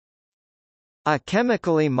A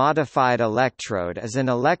chemically modified electrode is an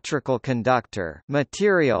electrical conductor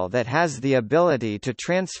material that has the ability to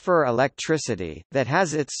transfer electricity, that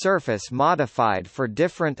has its surface modified for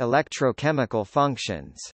different electrochemical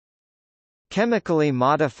functions. Chemically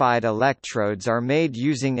modified electrodes are made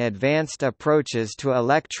using advanced approaches to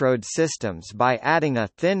electrode systems by adding a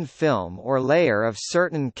thin film or layer of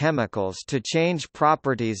certain chemicals to change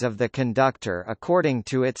properties of the conductor according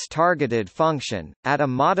to its targeted function. At a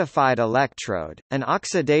modified electrode, an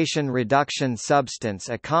oxidation-reduction substance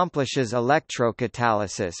accomplishes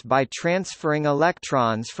electrocatalysis by transferring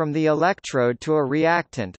electrons from the electrode to a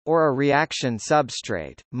reactant, or a reaction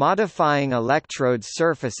substrate. Modifying electrode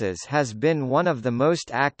surfaces has been one of the most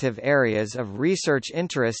active areas of research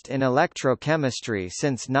interest in electrochemistry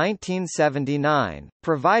since 1979,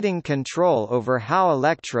 providing control over how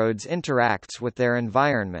electrodes interacts with their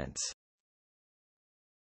environments.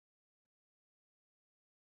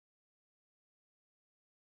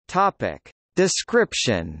 Topic: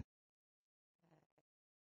 Description.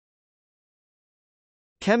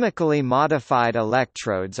 Chemically modified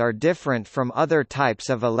electrodes are different from other types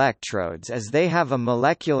of electrodes as they have a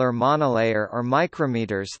molecular monolayer or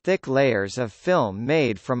micrometers thick layers of film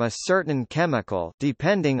made from a certain chemical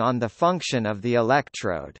depending on the function of the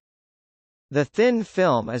electrode. The thin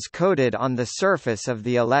film is coated on the surface of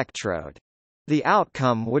the electrode. The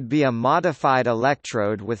outcome would be a modified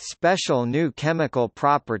electrode with special new chemical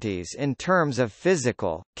properties in terms of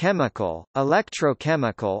physical, chemical,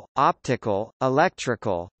 electrochemical, optical,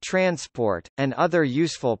 electrical, transport, and other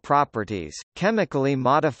useful properties. Chemically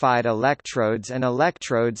modified electrodes and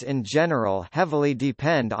electrodes in general heavily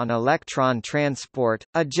depend on electron transport,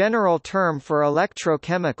 a general term for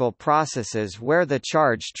electrochemical processes where the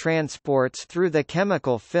charge transports through the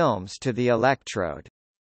chemical films to the electrode.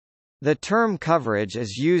 The term coverage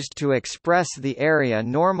is used to express the area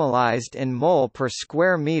normalized in mole per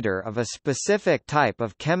square meter of a specific type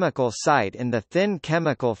of chemical site in the thin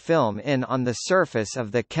chemical film on the surface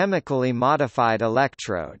of the chemically modified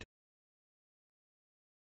electrode.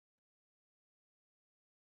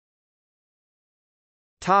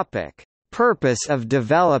 Topic: Purpose of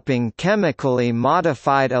developing chemically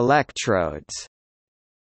modified electrodes.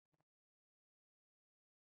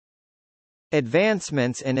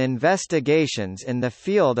 Advancements in investigations in the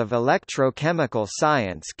field of electrochemical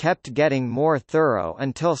science kept getting more thorough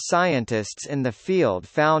until scientists in the field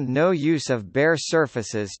found no use of bare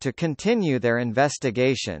surfaces to continue their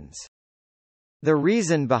investigations. The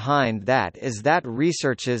reason behind that is that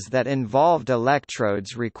researches that involved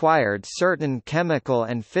electrodes required certain chemical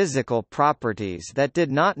and physical properties that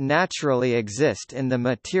did not naturally exist in the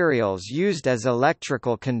materials used as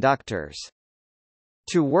electrical conductors.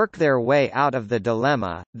 To work their way out of the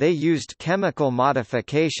dilemma, they used chemical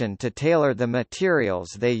modification to tailor the materials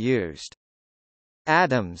they used.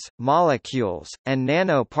 Atoms, molecules, and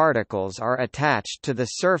nanoparticles are attached to the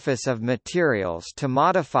surface of materials to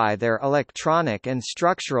modify their electronic and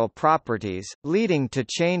structural properties, leading to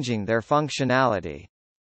changing their functionality.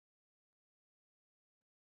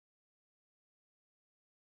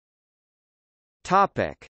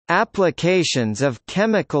 Topic: Applications of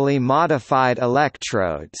chemically modified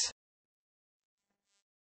electrodes.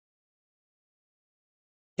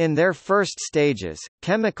 In their first stages,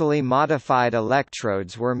 chemically modified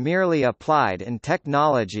electrodes were merely applied in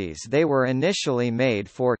technologies they were initially made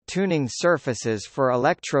for, tuning surfaces for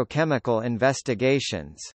electrochemical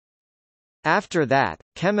investigations. After that,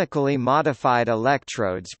 chemically modified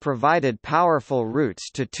electrodes provided powerful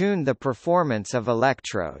routes to tune the performance of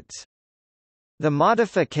electrodes. The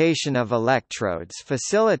modification of electrodes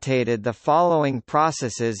facilitated the following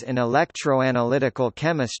processes in electroanalytical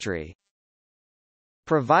chemistry: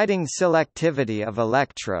 providing selectivity of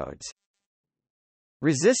electrodes,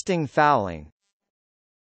 resisting fouling,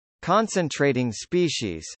 concentrating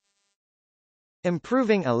species,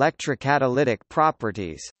 improving electrocatalytic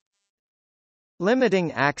properties,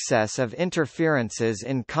 limiting access of interferences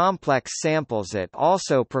in complex samples. It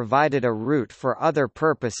also provided a route for other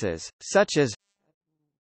purposes, such as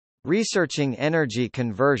researching energy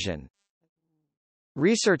conversion,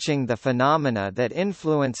 researching the phenomena that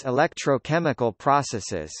influence electrochemical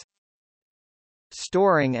processes,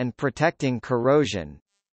 storing and protecting corrosion,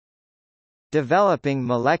 developing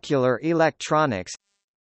molecular electronics,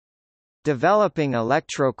 developing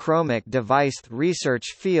electrochromic device.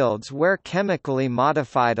 Research fields where chemically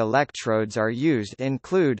modified electrodes are used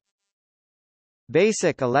include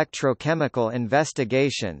basic electrochemical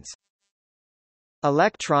investigations,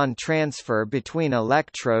 electron transfer between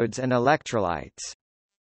electrodes and electrolytes,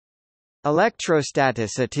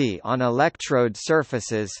 electrostaticity on electrode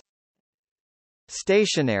surfaces,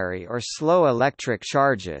 stationary or slow electric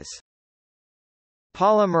charges.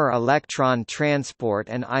 Polymer electron transport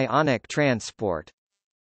and ionic transport.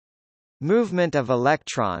 Movement of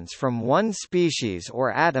electrons from one species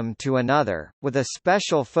or atom to another, with a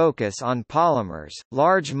special focus on polymers,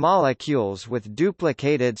 large molecules with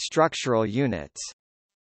duplicated structural units.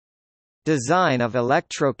 Design of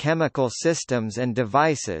electrochemical systems and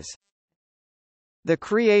devices. The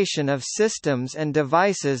creation of systems and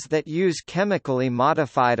devices that use chemically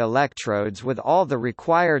modified electrodes with all the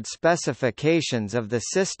required specifications of the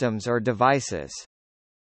systems or devices.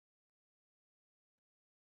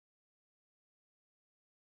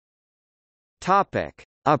 Topic: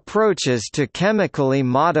 Approaches to chemically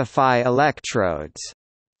modify electrodes.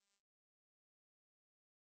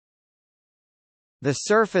 The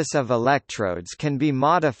surface of electrodes can be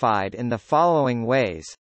modified in the following ways.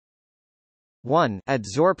 1.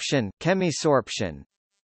 Adsorption, chemisorption.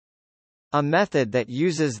 A method that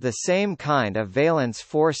uses the same kind of valence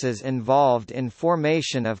forces involved in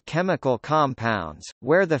formation of chemical compounds,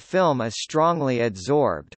 where the film is strongly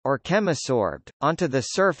adsorbed, or chemisorbed, onto the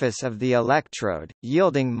surface of the electrode,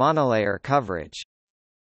 yielding monolayer coverage.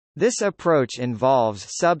 This approach involves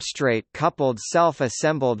substrate-coupled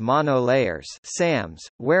self-assembled monolayers (SAMs),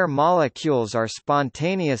 where molecules are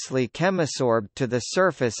spontaneously chemisorbed to the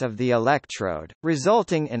surface of the electrode,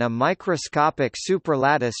 resulting in a microscopic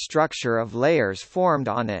superlattice structure of layers formed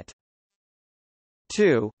on it.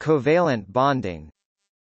 2. Covalent bonding.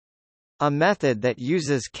 A method that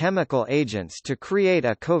uses chemical agents to create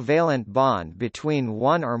a covalent bond between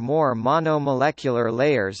one or more monomolecular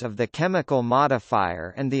layers of the chemical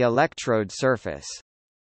modifier and the electrode surface.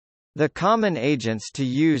 The common agents to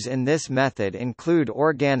use in this method include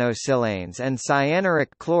organosilanes and cyanuric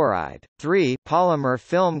chloride. 3. Polymer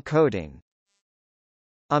film coating.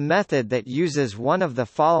 A method that uses one of the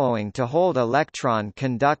following to hold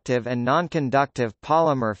electron-conductive and non-conductive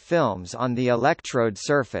polymer films on the electrode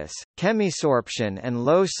surface: chemisorption and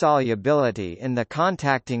low solubility in the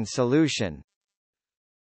contacting solution.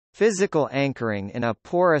 Physical anchoring in a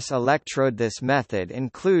porous electrode. This method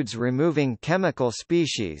includes removing chemical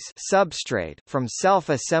species substrate from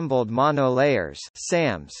self-assembled monolayers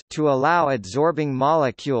SAMs to allow adsorbing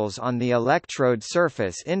molecules on the electrode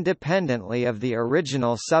surface independently of the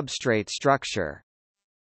original substrate structure.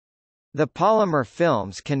 The polymer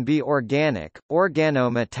films can be organic,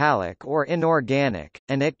 organometallic or inorganic,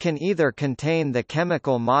 and it can either contain the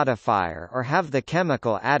chemical modifier or have the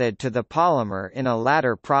chemical added to the polymer in a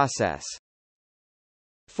latter process.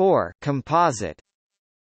 4. Composite.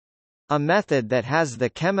 A method that has the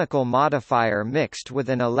chemical modifier mixed with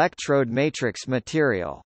an electrode matrix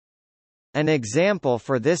material. An example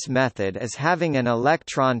for this method is having an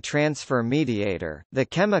electron transfer mediator, the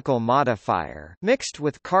chemical modifier, mixed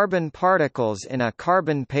with carbon particles in a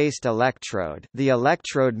carbon paste electrode, the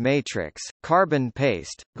electrode matrix, carbon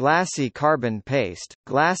paste, glassy carbon,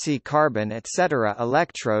 etc.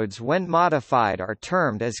 Electrodes when modified are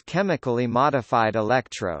termed as chemically modified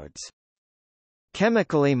electrodes.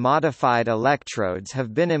 Chemically modified electrodes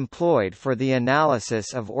have been employed for the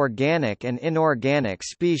analysis of organic and inorganic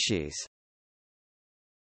species.